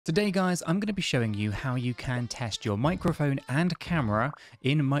Today guys, I'm going to be showing you how you can test your microphone and camera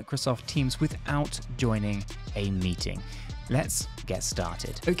in Microsoft Teams without joining a meeting. Let's get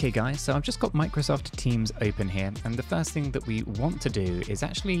started. Okay guys, so I've just got Microsoft Teams open here, and the first thing that we want to do is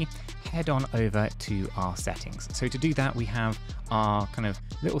actually head on over to our settings. So to do that, we have our kind of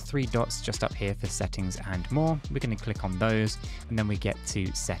little three dots just up here for settings and more. We're going to click on those, and then we get to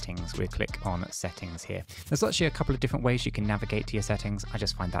settings. We click on settings here. There's actually a couple of different ways you can navigate to your settings. I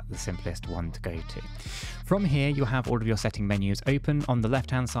just find that the simplest one to go to. From here, you'll have all of your setting menus open. On the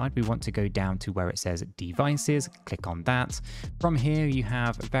left-hand side, we want to go down to where it says devices, click on that. From here, you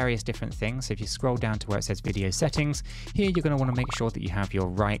have various different things. So if you scroll down to where it says video settings, here you're going to want to make sure that you have your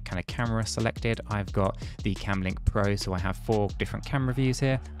right kind of camera selected. I've got the Camlink Pro, so I have 4 different camera views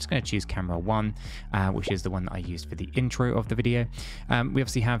here. I'm just going to choose camera 1, which is the one that I used for the intro of the video. We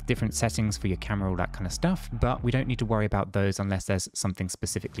obviously have different settings for your camera, all that kind of stuff, but we don't need to worry about those unless there's something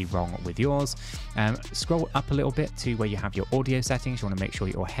specifically wrong with yours. Scroll up a little bit to where you have your audio settings. You want to make sure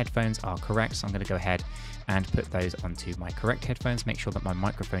your headphones are correct, so I'm going to go ahead and put those onto my correct headphones, make sure that my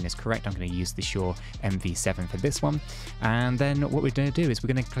microphone is correct. I'm going to use the Shure MV7 for this one. And then what we're going to do is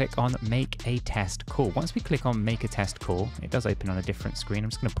we're going to click on make a test call. Once we click on make a test call, it does open on a different screen.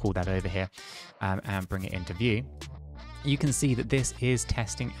 I'm just going to pull that over here and bring it into view. You can see that this is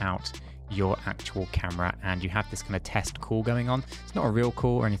testing out your actual camera, and you have this kind of test call going on. It's not a real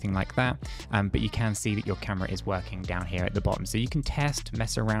call or anything like that, but you can see that your camera is working down here at the bottom. So you can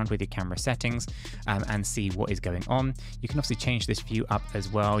mess around with your camera settings and see what is going on. You can obviously change this view up as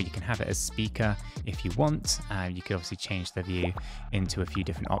well. You can have it as speaker if you want. You could obviously change the view into a few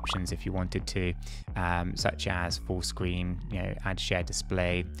different options if you wanted to, such as full screen, add share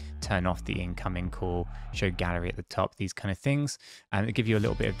display, turn off the incoming call, show gallery at the top, these kind of things. It'll give you a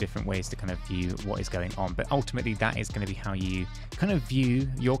little bit of different ways to kind of view what is going on, but ultimately that is going to be how you kind of view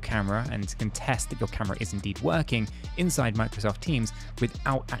your camera and can test that your camera is indeed working inside Microsoft Teams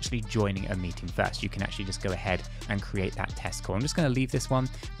without actually joining a meeting first. You can actually just go ahead and create that test call. I'm just going to leave this one.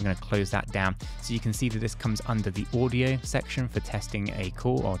 I'm going to close that down so you can see that this comes under the audio section for testing a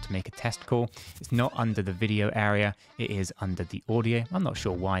call or to make a test call. It's not under the video area, it is under the audio. I'm not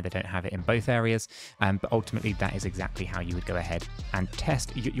sure why they don't have it in both areas, but ultimately that is exactly how you would go ahead and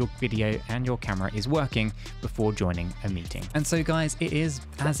test your video and your camera is working before joining a meeting. And so guys, it is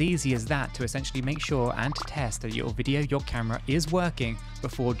as easy as that to essentially make sure and test that your video, your camera is working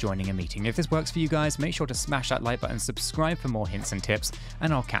before joining a meeting. If this works for you guys, make sure to smash that like button, subscribe for more hints and tips,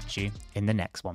 and I'll catch you in the next one.